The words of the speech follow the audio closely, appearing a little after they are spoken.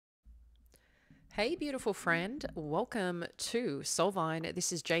Hey, beautiful friend. Welcome to Soulvine.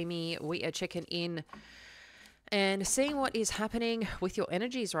 This is Jamie. We are checking in and seeing what is happening with your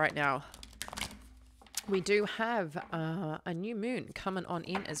energies right now. We do have a new moon coming on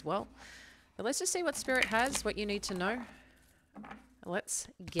in as well. But let's just see what Spirit has, what you need to know. Let's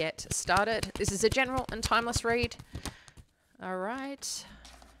get started. This is a general and timeless read. All right.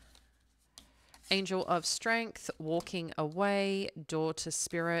 Angel of Strength, walking away, door to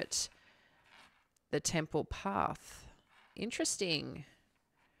Spirit. The Temple Path. Interesting.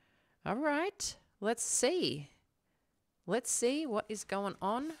 All right. Let's see. Let's see what is going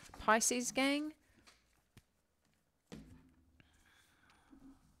on, Pisces gang.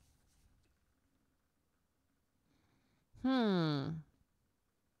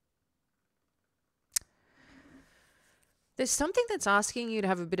 There's something that's asking you to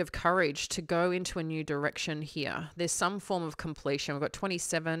have a bit of courage to go into a new direction here. There's some form of completion. We've got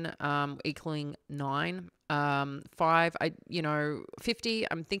 27 equaling 9. 5, 50,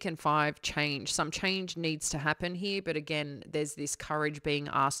 I'm thinking 5, change. Some change needs to happen here. But again, there's this courage being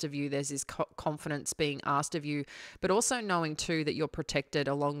asked of you. There's this confidence being asked of you. But also knowing too that you're protected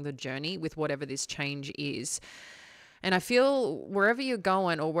along the journey with whatever this change is. And I feel wherever you're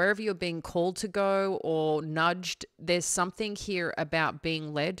going or wherever you're being called to go or nudged, there's something here about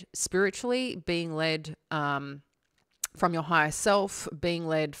being led spiritually, being led from your higher self, being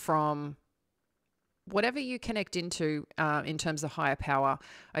led from whatever you connect into in terms of higher power,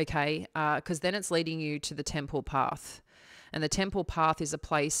 okay? Because then it's leading you to the temple path. And the temple path is a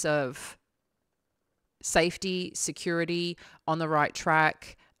place of safety, security, on the right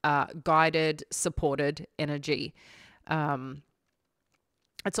track, guided, supported energy.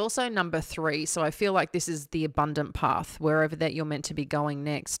 It's also number 3. So I feel like this is the abundant path, wherever that you're meant to be going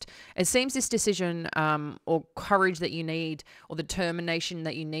next. It seems this decision or courage that you need or the determination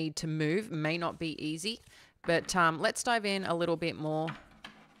that you need to move may not be easy. But let's dive in a little bit more.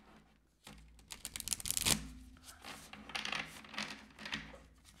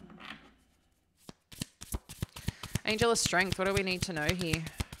 Angel of Strength, what do we need to know here?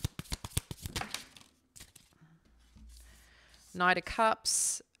 Knight of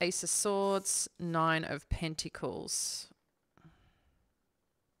Cups, Ace of Swords, 9 of Pentacles.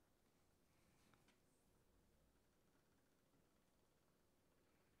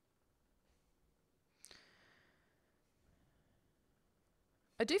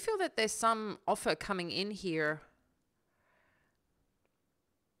 I do feel that there's some offer coming in here.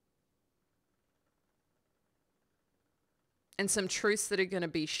 And some truths that are going to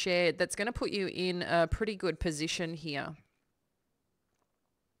be shared that's going to put you in a pretty good position here.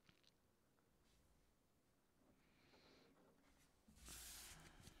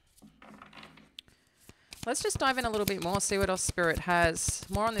 Let's just dive in a little bit more, see what else Spirit has.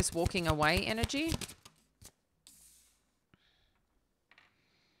 More on this walking away energy.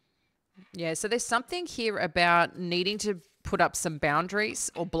 Yeah, so there's something here about needing to put up some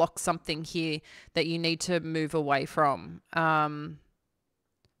boundaries or block something here that you need to move away from.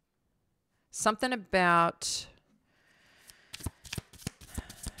 Something about...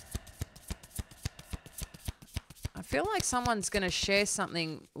 I feel like someone's going to share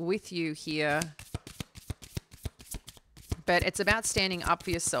something with you here. But it's about standing up for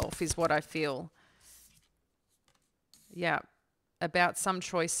yourself is what I feel. Yeah. About some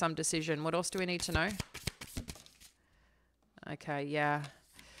choice, some decision. What else do we need to know? Okay, yeah.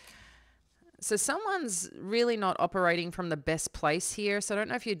 So someone's really not operating from the best place here. So I don't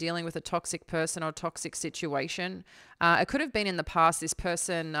know if you're dealing with a toxic person or toxic situation. It could have been in the past this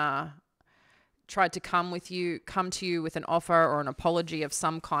person tried to come to you with an offer or an apology of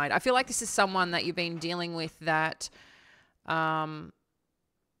some kind. I feel like this is someone that you've been dealing with that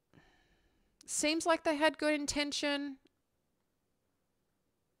seems like they had good intention.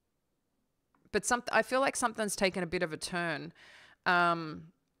 But I feel like something's taken a bit of a turn. Again,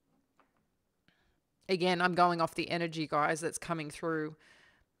 I'm going off the energy, guys, that's coming through.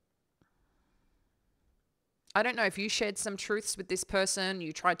 I don't know if you shared some truths with this person.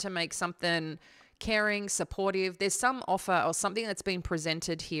 You tried to make something caring, supportive. There's some offer or something that's been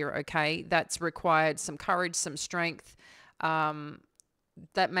presented here, okay, that's required some courage, some strength,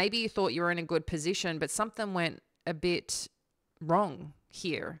 that maybe you thought you were in a good position, but something went a bit wrong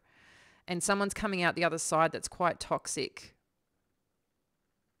here. And someone's coming out the other side that's quite toxic.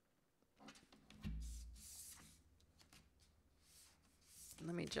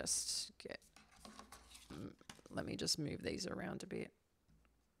 Let me just move these around a bit.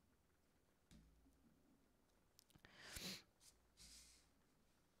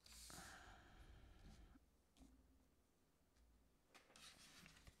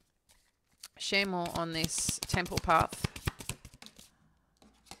 Share more on this temple path.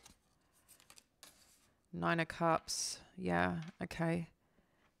 Nine of Cups. Yeah, okay.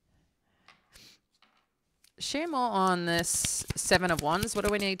 Share more on this Seven of Wands. What do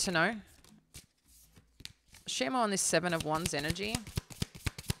we need to know? Share more on this Seven of Wands energy.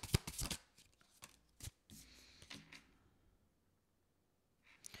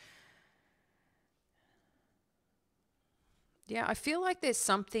 Yeah, I feel like there's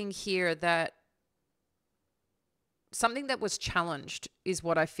something here that something that was challenged is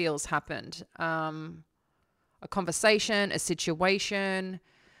what I feel has happened. A conversation, a situation,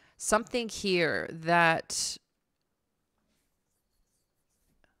 something here that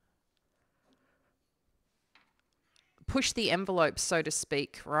pushed the envelope, so to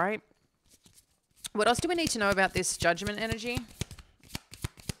speak, right? What else do we need to know about this Judgment energy?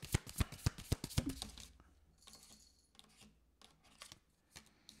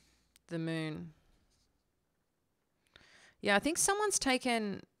 The Moon. Yeah, I think someone's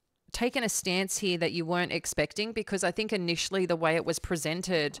taken a stance here that you weren't expecting, because I think initially the way it was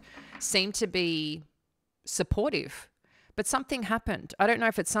presented seemed to be supportive, but something happened. I don't know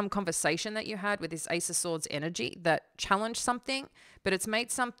if it's some conversation that you had with this Ace of Swords energy that challenged something, but it's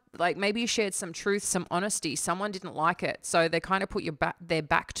made some, like maybe you shared some truth, some honesty. Someone didn't like it, so they kind of put their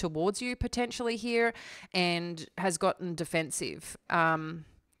back towards you potentially here, and has gotten defensive.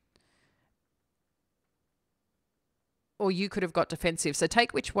 Or you could have got defensive. So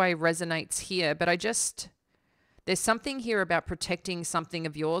take which way resonates here. But there's something here about protecting something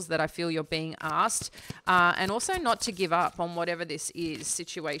of yours that I feel you're being asked. And also not to give up on whatever this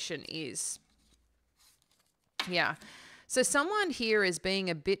situation is. Yeah. So someone here is being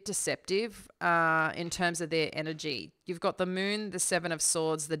a bit deceptive in terms of their energy. You've got the Moon, the Seven of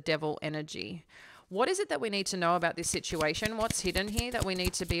Swords, the Devil energy. What is it that we need to know about this situation? What's hidden here that we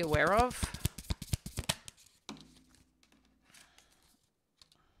need to be aware of?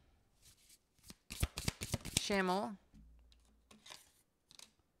 Share more.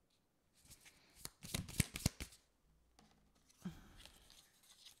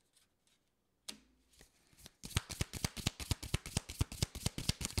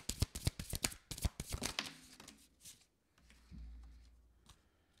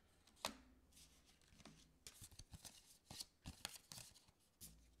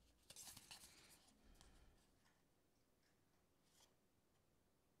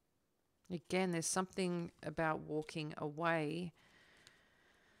 Again, there's something about walking away.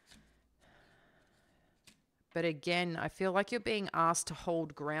 But again, I feel like you're being asked to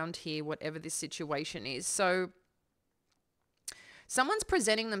hold ground here, whatever this situation is. So someone's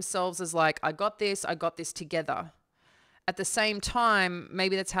presenting themselves as like, I got this together. At the same time,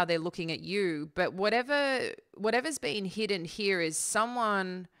 maybe that's how they're looking at you. But whatever's being hidden here is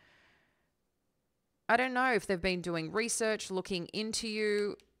someone, I don't know if they've been doing research, looking into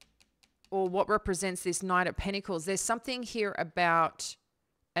you, or what represents this Knight of Pentacles. There's something here about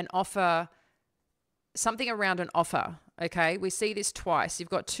an offer, something around an offer, okay? We see this twice. You've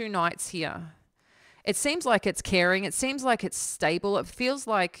got two knights here. It seems like it's caring. It seems like it's stable. It feels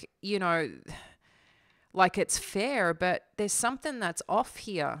like, you know, like it's fair, but there's something that's off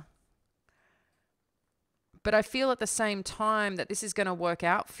here. But I feel at the same time that this is going to work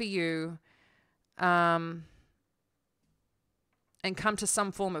out for you, and come to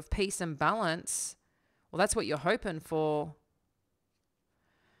some form of peace and balance. Well, that's what you're hoping for.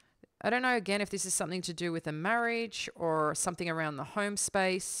 I don't know, again, if this is something to do with a marriage or something around the home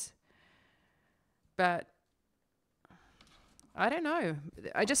space. But I don't know.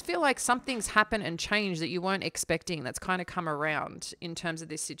 I just feel like something's happened and changed that you weren't expecting, that's kind of come around in terms of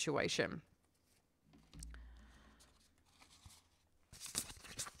this situation.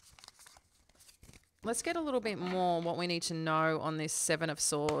 Let's get a little bit more what we need to know on this Seven of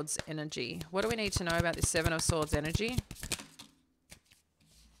Swords energy. What do we need to know about this Seven of Swords energy?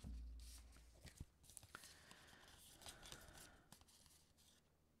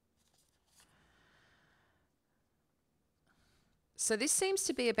 So this seems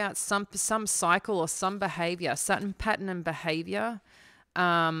to be about some cycle or some behavior, certain pattern and behavior,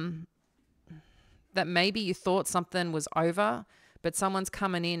 that maybe you thought something was over, but someone's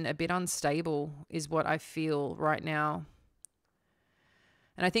coming in a bit unstable is what I feel right now.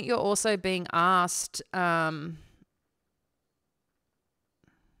 And I think you're also being asked, kind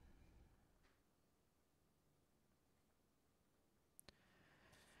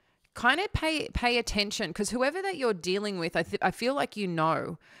of pay attention, because whoever that you're dealing with, I feel like you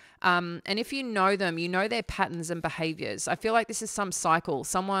know. And if you know them, you know their patterns and behaviors. I feel like this is some cycle.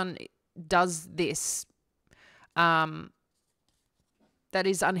 Someone does this that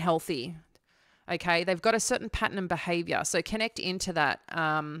is unhealthy. Okay, they've got a certain pattern and behavior. So connect into that.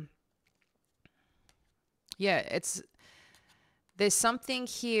 Yeah, there's something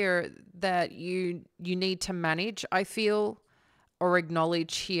here that you need to manage, I feel, or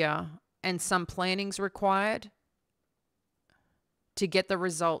acknowledge here, and some planning's required to get the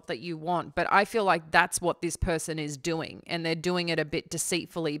result that you want. But I feel like that's what this person is doing, and they're doing it a bit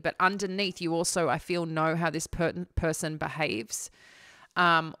deceitfully. But underneath, you also, I feel, know how this person behaves.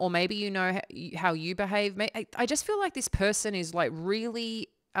 Or maybe you know how you behave. I just feel like this person is like really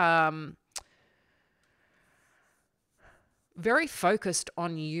very focused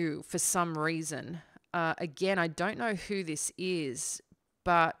on you for some reason. Again, I don't know who this is,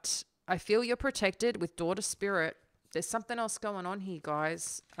 but I feel you're protected with daughter spirit. There's something else going on here,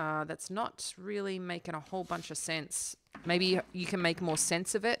 guys, that's not really making a whole bunch of sense. Maybe you can make more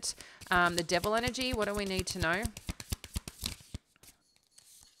sense of it. The devil energy, what do we need to know?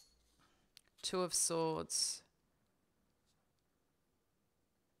 Two of Swords.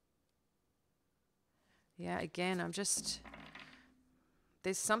 Yeah, again,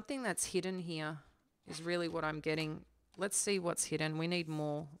 there's something that's hidden here is really what I'm getting. Let's see what's hidden. We need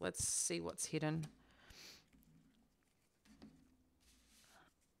more. Let's see what's hidden.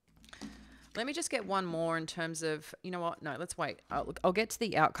 Let me just get one more in terms of, you know what? No, let's wait. I'll get to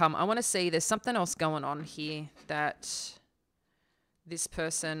the outcome. I want to see there's something else going on here that this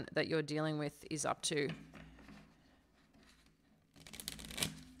person that you're dealing with is up to.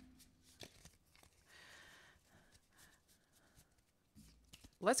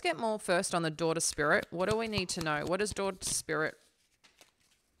 Let's get more first on the daughter spirit. What do we need to know? What is daughter spirit?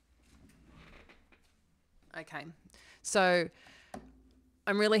 Okay. So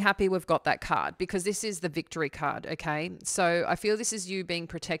I'm really happy we've got that card because this is the victory card, okay? So I feel this is you being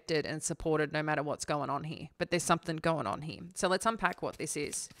protected and supported no matter what's going on here. But there's something going on here. So let's unpack what this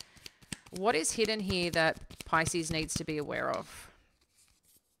is. What is hidden here that Pisces needs to be aware of?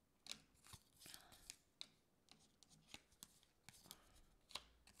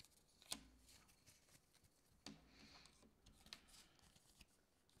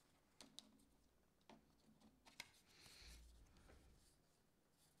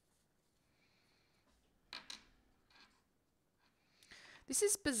 This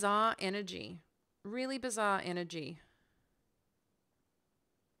is bizarre energy, really bizarre energy.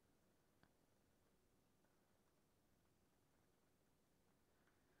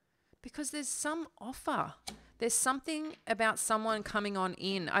 Because there's some offer. There's something about someone coming on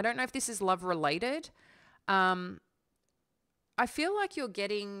in. I don't know if this is love related. I feel like you're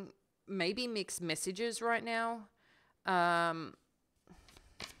getting maybe mixed messages right now.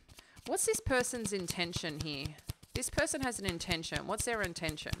 What's this person's intention here? This person has an intention. What's their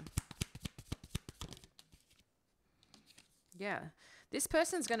intention? Yeah. This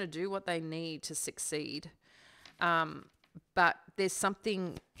person's going to do what they need to succeed. But there's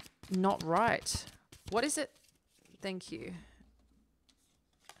something not right. What is it? Thank you.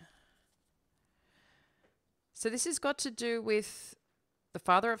 So this has got to do with the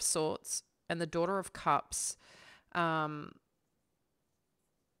Father of Swords and the Daughter of Cups.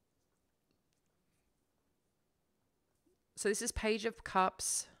 So this is Page of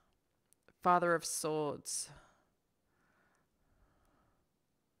Cups, Father of Swords.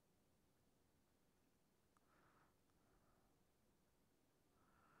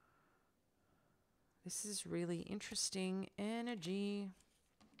 This is really interesting energy.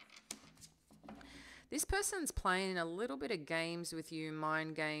 This person's playing a little bit of games with you,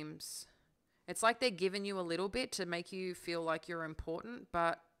 mind games. It's like they're giving you a little bit to make you feel like you're important,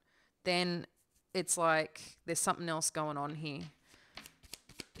 but then it's like there's something else going on here.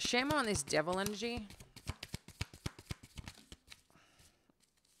 Share more on this devil energy.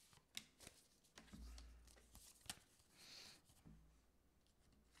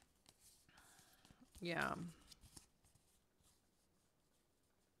 Yeah.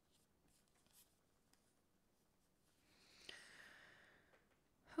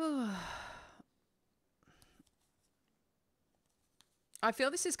 I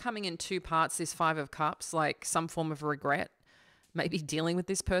feel this is coming in two parts, this Five of Cups, like some form of regret, maybe dealing with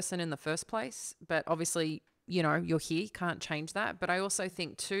this person in the first place. But obviously, you know, you're here, can't change that. But I also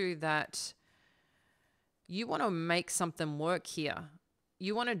think too that you want to make something work here.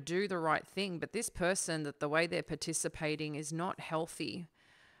 You want to do the right thing, but this person, that the way they're participating is not healthy.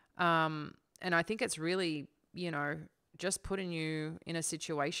 And I think it's really, you know, just putting you in a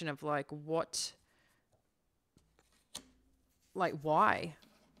situation of like, what, like, why?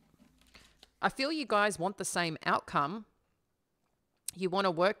 I feel you guys want the same outcome. You want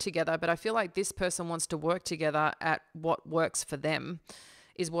to work together, but I feel like this person wants to work together at what works for them,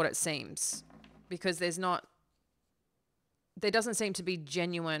 is what it seems. because there doesn't seem to be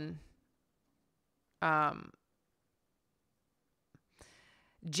genuine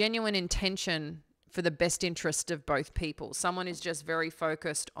intention for the best interest of both people. Someone is just very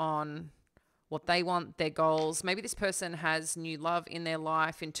focused on what they want, their goals. Maybe this person has new love in their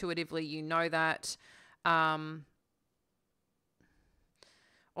life. Intuitively, you know that.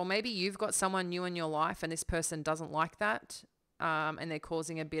 Or maybe you've got someone new in your life and this person doesn't like that, and they're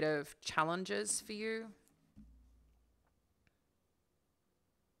causing a bit of challenges for you.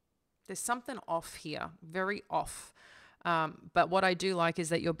 There's something off here, very off. But what I do like is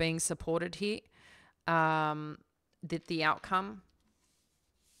that you're being supported here. That the outcome,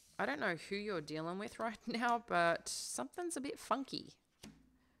 I don't know who you're dealing with right now, but something's a bit funky.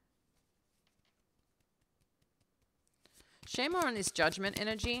 Share more on this Judgment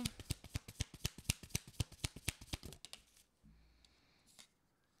energy.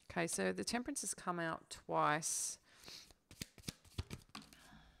 Okay, so the Temperance has come out twice.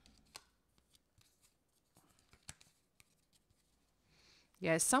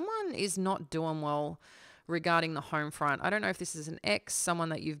 Yeah, someone is not doing well regarding the home front. I don't know if this is an ex, someone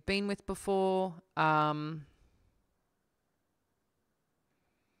that you've been with before. But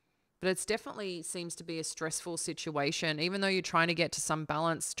it's definitely seems to be a stressful situation. Even though you're trying to get to some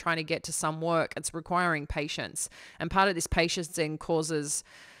balance, trying to get to some work, it's requiring patience. And part of this patience then causes,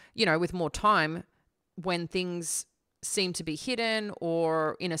 you know, with more time, when things seem to be hidden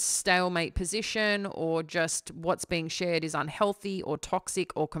or in a stalemate position, or just what's being shared is unhealthy or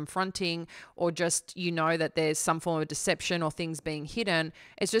toxic or confronting, or just, you know, that there's some form of deception or things being hidden,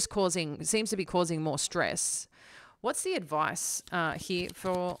 it's just seems to be causing more stress. What's the advice here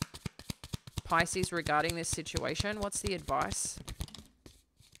for Pisces regarding this situation? What's the advice?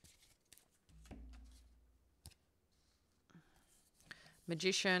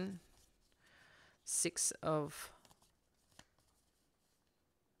 Magician, 6 of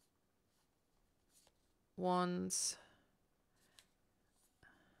Wands,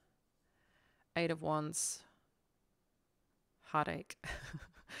 8 of Wands, heartache,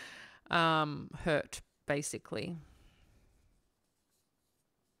 hurt, basically.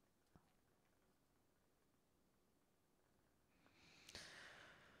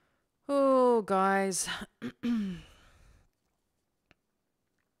 Oh, guys.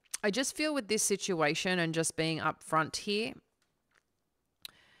 I just feel with this situation and just being upfront here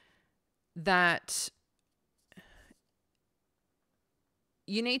that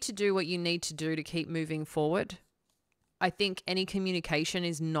you need to do what you need to do to keep moving forward. I think any communication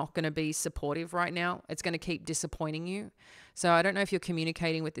is not going to be supportive right now. It's going to keep disappointing you. So I don't know if you're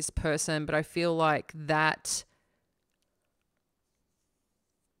communicating with this person, but I feel like that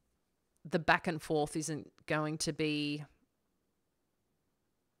the back and forth isn't going to be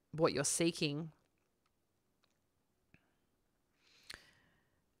what you're seeking.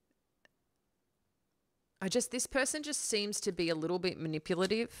 This person just seems to be a little bit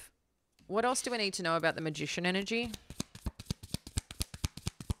manipulative. What else do we need to know about the Magician energy?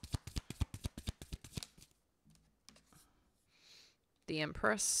 The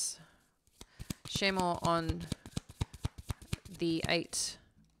Empress. Share more on the 8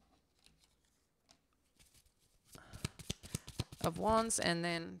 of Wands, and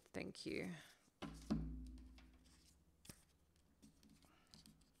then thank you.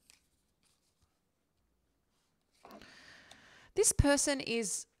 This person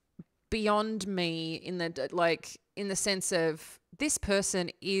is beyond me in the sense of this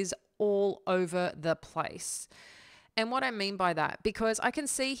person is all over the place. And what I mean by that, because I can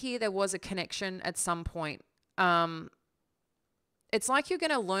see here there was a connection at some point. It's like you're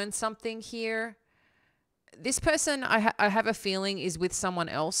going to learn something here. This person, I have a feeling, is with someone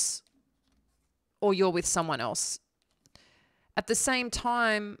else, or you're with someone else. At the same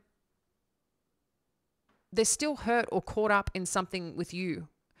time, they're still hurt or caught up in something with you.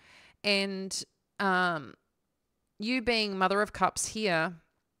 And you being Mother of Cups here,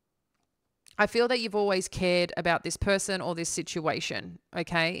 I feel that you've always cared about this person or this situation,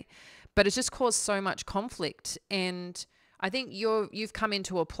 okay? But it's just caused so much conflict. And I think you've come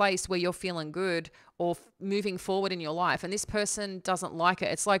into a place where you're feeling good or moving forward in your life, and this person doesn't like it.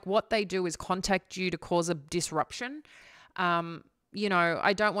 It's like what they do is contact you to cause a disruption. You know,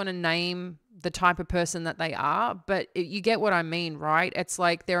 I don't want to name the type of person that they are, but you get what I mean, right? It's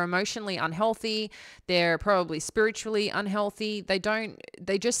like they're emotionally unhealthy. They're probably spiritually unhealthy. They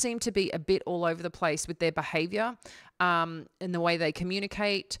just seem to be a bit all over the place with their behavior, and the way they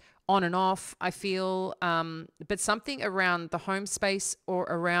communicate, on and off, I feel, but something around the home space or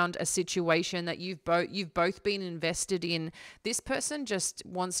around a situation that you've both been invested in. This person just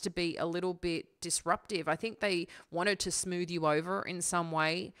wants to be a little bit disruptive. I think they wanted to smooth you over in some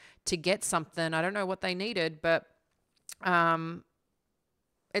way to get something. I don't know what they needed, but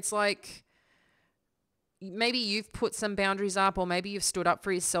it's like maybe you've put some boundaries up, or maybe you've stood up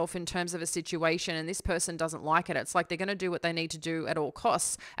for yourself in terms of a situation, and this person doesn't like it. It's like they're going to do what they need to do at all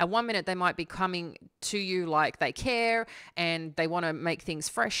costs. At one minute, they might be coming to you like they care and they want to make things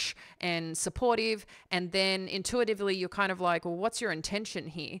fresh and supportive. And then intuitively, you're kind of like, well, what's your intention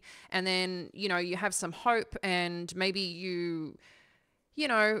here? And then, you have some hope, and maybe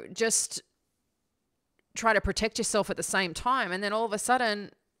just try to protect yourself at the same time. And then all of a sudden,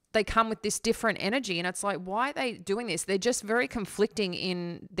 they come with this different energy, and it's like, why are they doing this? They're just very conflicting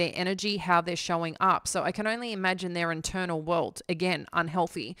in their energy, how they're showing up. So I can only imagine their internal world, again,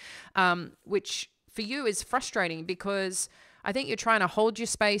 unhealthy, which for you is frustrating, because I think you're trying to hold your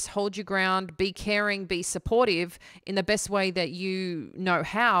space, hold your ground, be caring, be supportive in the best way that you know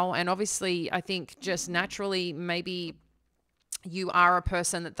how. And obviously, I think just naturally, maybe you are a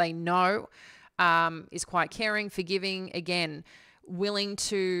person that they know is quite caring, forgiving, again, willing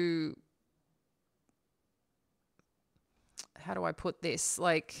to, how do I put this?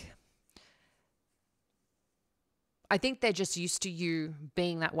 Like, I think they're just used to you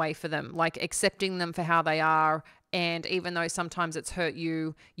being that way for them, like accepting them for how they are. And even though sometimes it's hurt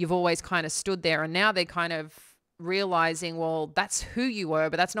you, you've always kind of stood there. And now they're kind of realizing, well, that's who you were,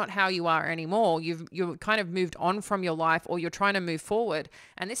 but that's not how you are anymore. You've kind of moved on from your life, or you're trying to move forward.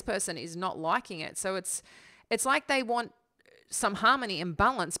 And this person is not liking it. So it's like they want some harmony and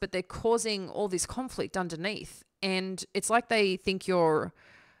balance, but they're causing all this conflict underneath. And it's like they think you're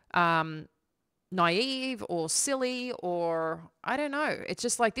naive or silly, or I don't know. It's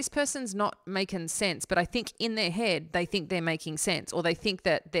just like this person's not making sense, but I think in their head, they think they're making sense, or they think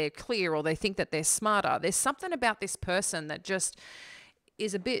that they're clear, or they think that they're smarter. There's something about this person that just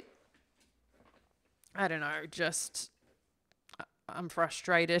is a bit, I don't know, just I'm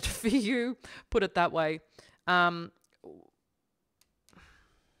frustrated for you, put it that way.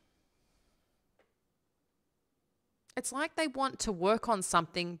 It's like they want to work on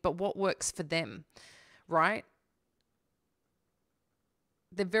something, but what works for them, right?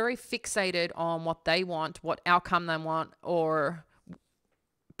 They're very fixated on what they want, what outcome they want,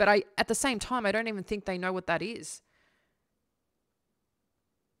 but at the same time, I don't even think they know what that is.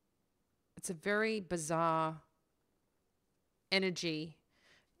 It's a very bizarre energy.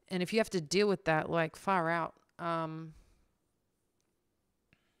 And if you have to deal with that, like, far out,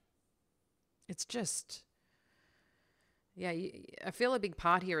 it's just, yeah, I feel a big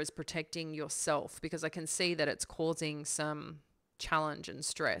part here is protecting yourself, because I can see that it's causing some challenge and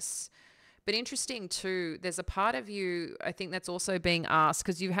stress. But interesting too, there's a part of you, I think, that's also being asked,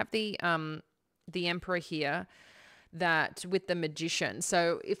 because you have the Emperor here, that with the Magician.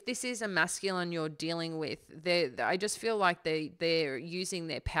 So if this is a masculine you're dealing with, I just feel like they're using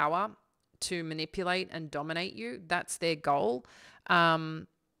their power to manipulate and dominate you. That's their goal.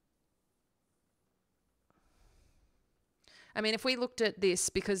 I mean, if we looked at this,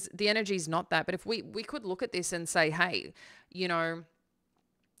 because the energy is not that, but if we could look at this and say, hey,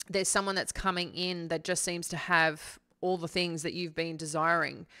 there's someone that's coming in that just seems to have all the things that you've been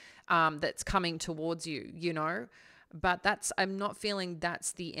desiring, that's coming towards you, but I'm not feeling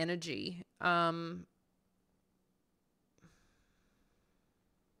that's the energy. I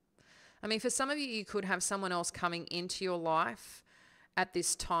mean, for some of you, you could have someone else coming into your life at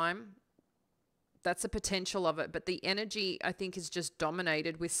this time. That's a potential of it. But the energy, I think, is just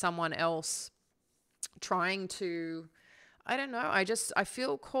dominated with someone else trying to, I don't know, I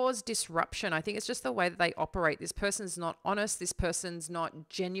feel cause disruption. I think it's just the way that they operate. This person's not honest. This person's not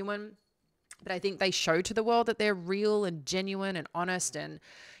genuine. But I think they show to the world that they're real and genuine and honest. And,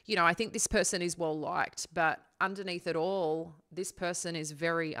 I think this person is well liked. But underneath it all, this person is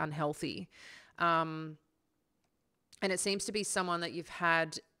very unhealthy. And it seems to be someone that you've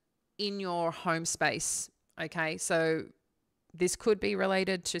had in your home space. Okay, so this could be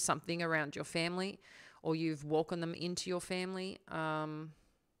related to something around your family, or you've welcomed them into your family. Yeah,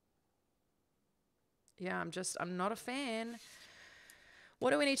 I'm not a fan.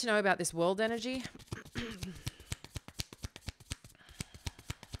 What do we need to know about this world energy?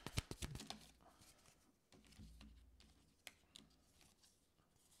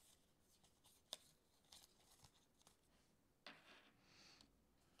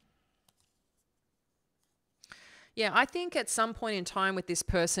 Yeah, I think at some point in time with this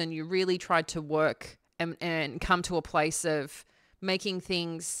person, you really tried to work and come to a place of making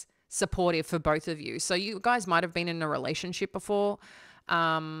things supportive for both of you. So you guys might have been in a relationship before,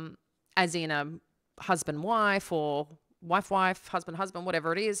 as in a husband-wife or wife-wife, husband-husband,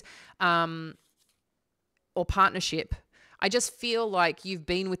 whatever it is, or partnership. I just feel like you've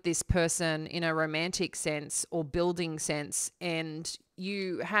been with this person in a romantic sense or building sense, and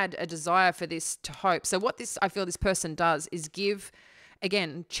you had a desire for this to hope. So what I feel this person does is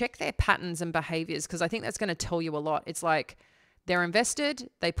check their patterns and behaviors, because I think that's going to tell you a lot. It's like they're invested,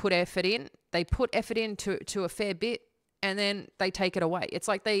 they put effort in to a fair bit, and then they take it away. It's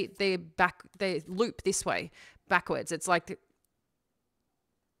like they loop this way, backwards. It's like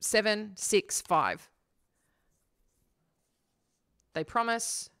 7, 6, 5. They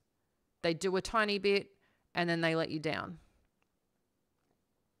promise, they do a tiny bit, and then they let you down.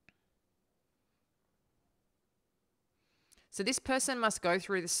 So this person must go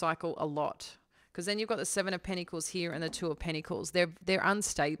through this cycle a lot, because then you've got the 7 of Pentacles here and the 2 of Pentacles. They're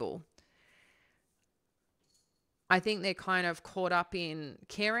unstable. I think they're kind of caught up in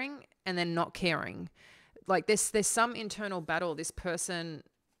caring and then not caring. Like there's some internal battle this person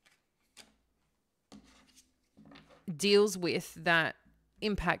deals with that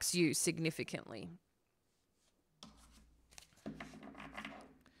impacts you significantly.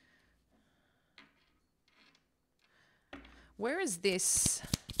 Where is this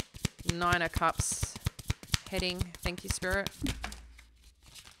 9 of Cups heading? Thank you, Spirit.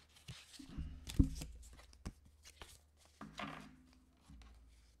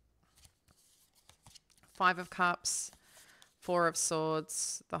 Five of Cups, 4 of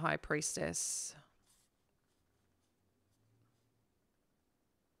Swords, the High Priestess.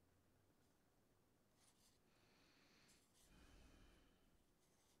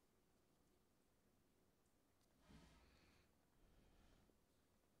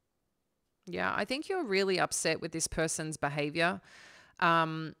 Yeah, I think you're really upset with this person's behavior.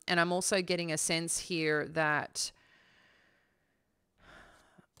 And I'm also getting a sense here that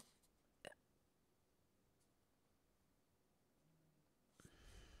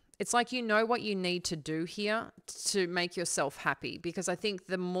it's like you know what you need to do here to make yourself happy, because I think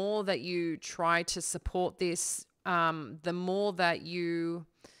the more that you try to support this, the more that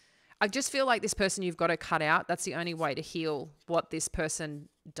I just feel like this person you've got to cut out. That's the only way to heal what this person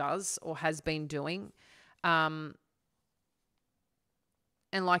does or has been doing. And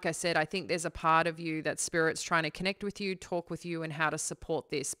like I said, I think there's a part of you that Spirit's trying to connect with you, talk with you, and how to support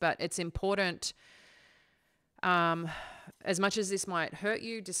this. But it's important, as much as this might hurt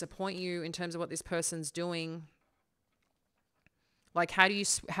you, disappoint you in terms of what this person's doing, like how do you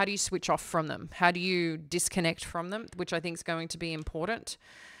switch off from them? How do you disconnect from them? Which I think is going to be important,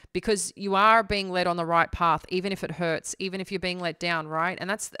 because you are being led on the right path, even if it hurts, even if you're being let down, right? And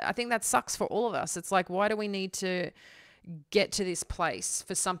I think that sucks for all of us. It's like, why do we need to get to this place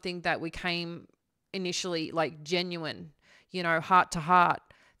for something that we came initially like genuine, heart to heart,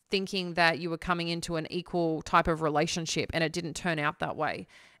 thinking that you were coming into an equal type of relationship, and it didn't turn out that way.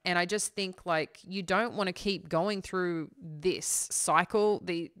 And I just think like you don't want to keep going through this cycle,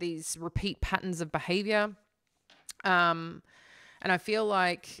 these repeat patterns of behavior. And I feel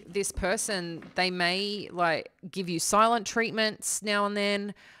like this person, they may like give you silent treatments now and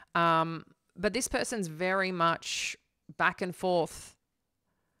then. But this person's very much back and forth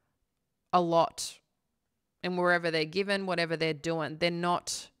a lot. And wherever they're given, whatever they're doing,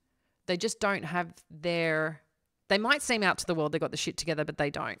 they just don't have they might seem out to the world, they got the shit together, but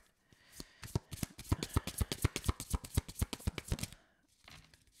they don't.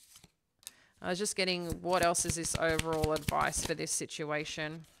 I was just getting, what else is this overall advice for this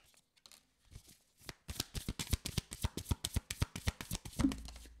situation?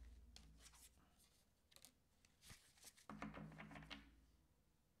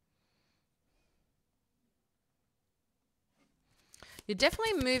 You're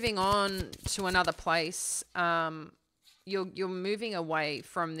definitely moving on to another place. You're moving away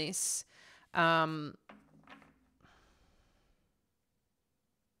from this.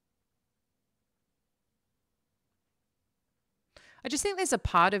 I just think there's a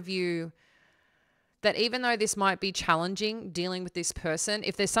part of you that even though this might be challenging dealing with this person,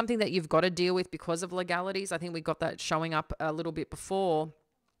 if there's something that you've got to deal with because of legalities, I think we got that showing up a little bit before,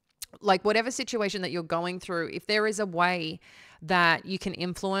 like whatever situation that you're going through, if there is a way that you can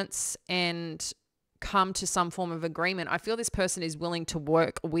influence and come to some form of agreement, I feel this person is willing to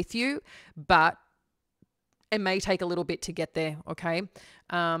work with you, but it may take a little bit to get there, okay?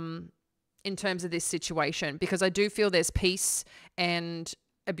 In terms of this situation, because I do feel there's peace and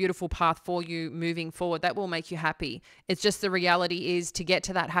a beautiful path for you moving forward that will make you happy. It's just the reality is to get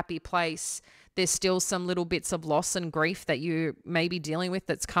to that happy place, There's still some little bits of loss and grief that you may be dealing with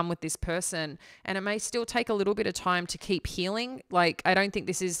that's come with this person. And it may still take a little bit of time to keep healing. Like, I don't think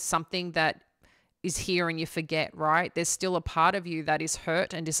this is something that is here and you forget, right? There's still a part of you that is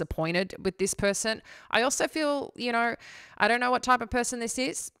hurt and disappointed with this person. I also feel, I don't know what type of person this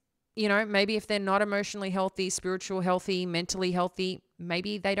is. Maybe if they're not emotionally healthy, spiritual healthy, mentally healthy,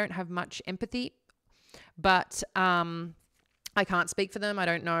 maybe they don't have much empathy. But I can't speak for them. I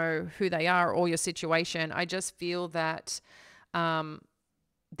don't know who they are or your situation. I just feel that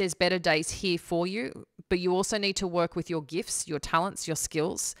there's better days here for you, but you also need to work with your gifts, your talents, your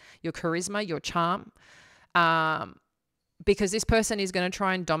skills, your charisma, your charm, because this person is going to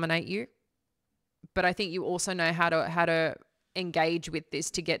try and dominate you. But I think you also know how to engage with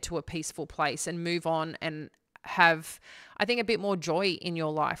this to get to a peaceful place and move on and have, I think, a bit more joy in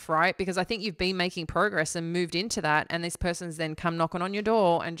your life, right? Because I think you've been making progress and moved into that, and this person's then come knocking on your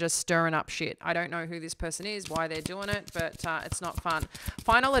door and just stirring up shit. I don't know who this person is, why they're doing it, but it's not fun.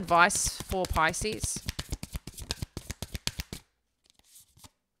 Final advice for Pisces.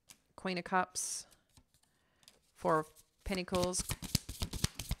 Queen of Cups, Four of Pentacles,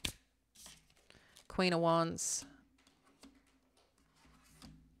 Queen of Wands,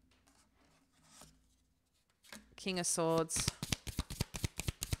 King of Swords,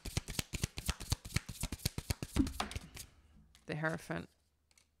 the Hierophant.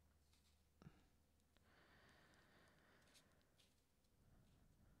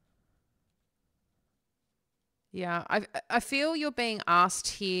 Yeah, I feel you're being asked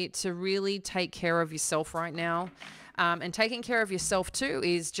here to really take care of yourself right now. And taking care of yourself too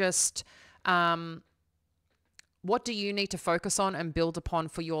is just what do you need to focus on and build upon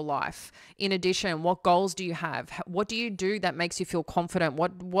for your life? In addition, what goals do you have? What do you do that makes you feel confident?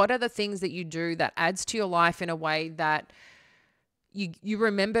 What are the things that you do that adds to your life in a way that you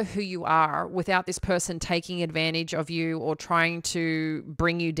remember who you are without this person taking advantage of you or trying to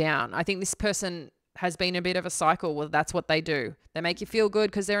bring you down? I think this person has been a bit of a cycle. Well, that's what they do. They make you feel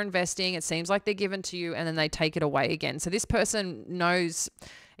good because they're investing. It seems like they're given to you and then they take it away again. So this person knows,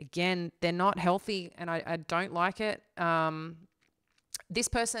 again, they're not healthy and I don't like it. This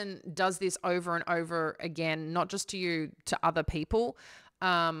person does this over and over again, not just to you, to other people,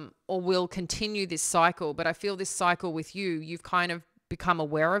 or will continue this cycle. But I feel this cycle with you, you've kind of become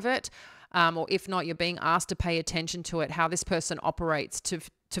aware of it. Or if not, you're being asked to pay attention to it, how this person operates, to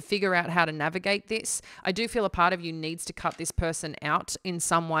figure out how to navigate this. I do feel a part of you needs to cut this person out in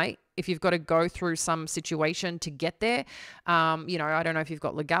some way. If you've got to go through some situation to get there, I don't know if you've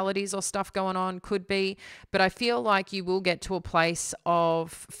got legalities or stuff going on, could be, but I feel like you will get to a place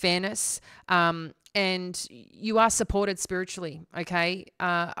of fairness, and you are supported spiritually. Okay.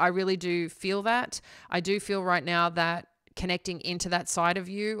 I really do feel that. I do feel right now that connecting into that side of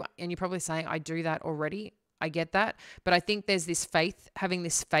you, and you're probably saying, I do that already. I get that. But I think there's this faith, having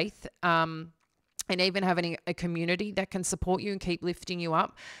this faith, and even having a community that can support you and keep lifting you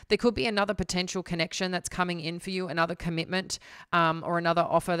up. There could be another potential connection that's coming in for you, another commitment, or another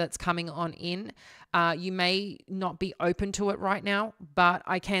offer that's coming on in. You may not be open to it right now, but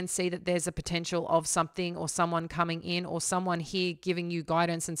I can see that there's a potential of something or someone coming in or someone here giving you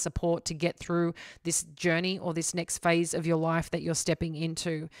guidance and support to get through this journey or this next phase of your life that you're stepping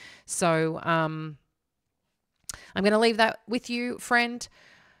into. So I'm going to leave that with you, friend.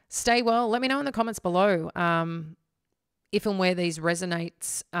 Stay well. Let me know in the comments below if and where these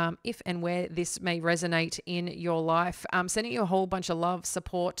resonates, if and where this may resonate in your life. Sending you a whole bunch of love,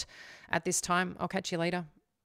 support at this time. I'll catch you later.